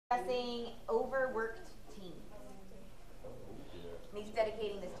discussing overworked teens. And he's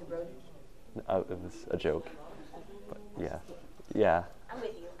dedicating this to Brody. It was a joke. But yeah. Yeah. I'm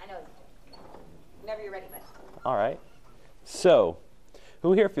with you. I know it's a joke. Whenever you're ready, bud. All right. So,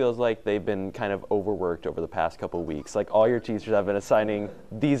 who here feels like they've been kind of overworked over the past couple weeks? Like all your teachers have been assigning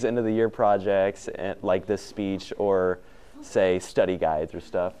these end of the year projects, and like this speech, or say study guides or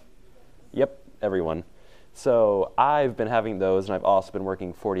stuff. Yep, everyone. So I've been having those, and I've also been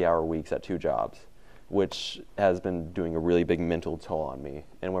working 40-hour weeks at 2 jobs, which has been doing a really big mental toll on me.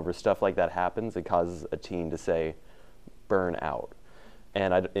 And whenever stuff like that happens, it causes a teen to say, burn out.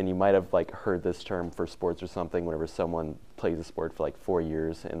 And you might have like heard this term for sports or something whenever someone plays a sport for like 4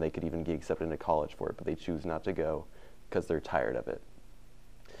 years and they could even get accepted into college for it, but they choose not to go because they're tired of it.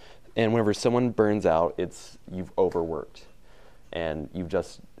 And whenever someone burns out, it's you've overworked and you've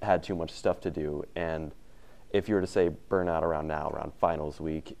just had too much stuff to do. And if you were to say burn out around finals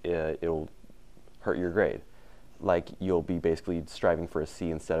week, it'll hurt your grade. Like you'll be basically striving for a C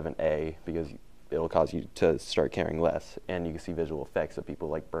instead of an A because it'll cause you to start caring less. And you can see visual effects of people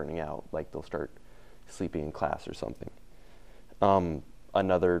like burning out, like they'll start sleeping in class or something.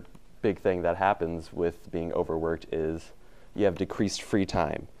 Another big thing that happens with being overworked is you have decreased free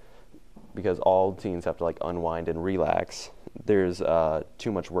time because all teens have to like unwind and relax. There's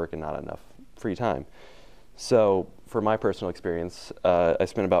too much work and not enough free time. So for my personal experience, I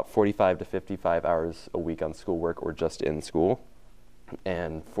spend about 45 to 55 hours a week on schoolwork or just in school,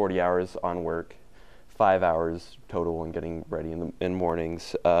 and 40 hours on work, 5 hours total in getting ready in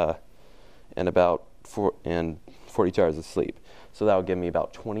mornings, and about 42 hours of sleep. So that would give me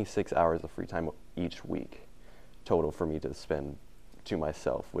about 26 hours of free time each week total for me to spend to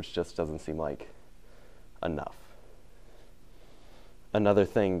myself, which just doesn't seem like enough. Another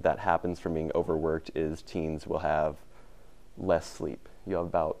thing that happens from being overworked is teens will have less sleep. You have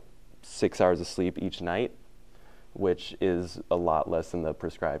about 6 hours of sleep each night, which is a lot less than the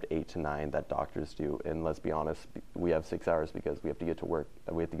prescribed 8 to 9 that doctors do. And let's be honest, we have 6 hours because we have to get to work,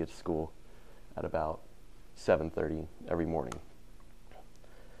 we have to get to school at about 7:30 every morning.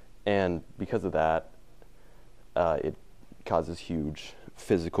 And because of that, it causes huge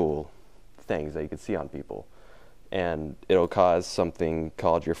physical things that you can see on people. And it'll cause something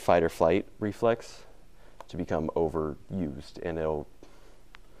called your fight or flight reflex to become overused, and it'll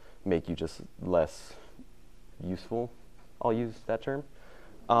make you just less useful. I'll use that term.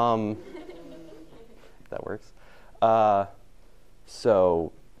 That works.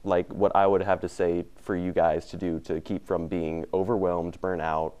 So like what I would have to say for you guys to do to keep from being overwhelmed, burn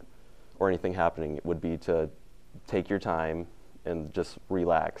out, or anything happening would be to take your time and just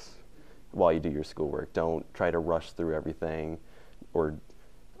relax while you do your schoolwork. Don't try to rush through everything or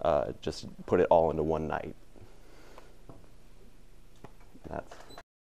just put it all into one night. That's